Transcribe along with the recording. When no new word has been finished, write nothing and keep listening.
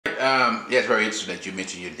Yeah, it's very interesting that you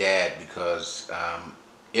mentioned your dad because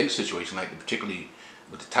in a situation like particularly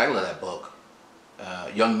with the title of that book,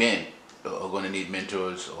 young men are going to need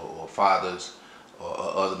mentors or fathers or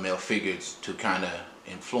other male figures to kind of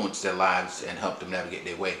influence their lives and help them navigate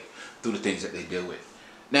their way through the things that they deal with.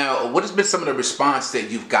 Now, what has been some of the response that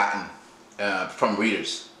you've gotten from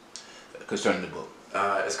readers concerning the book?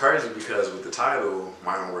 It's crazy because with the title,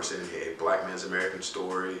 My Own Worse N.E.A, Black Man's American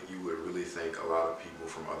Story, you would really think a lot of people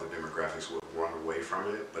from other demographics would run away from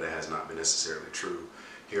it, but it has not been necessarily true.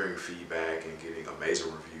 Hearing feedback and getting amazing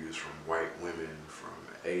reviews from white women, from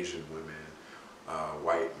Asian women,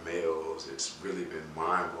 white males, it's really been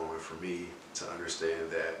mind-blowing for me to understand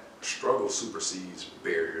that struggle supersedes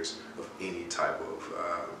barriers of any type of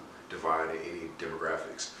divide in any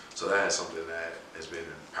demographics. So that is something that has been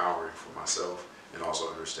empowering for myself, and also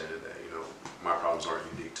understanding that, you know, my problems aren't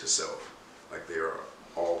unique to self. Like, they are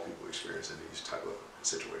all people experiencing these type of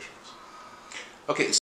situations. Okay.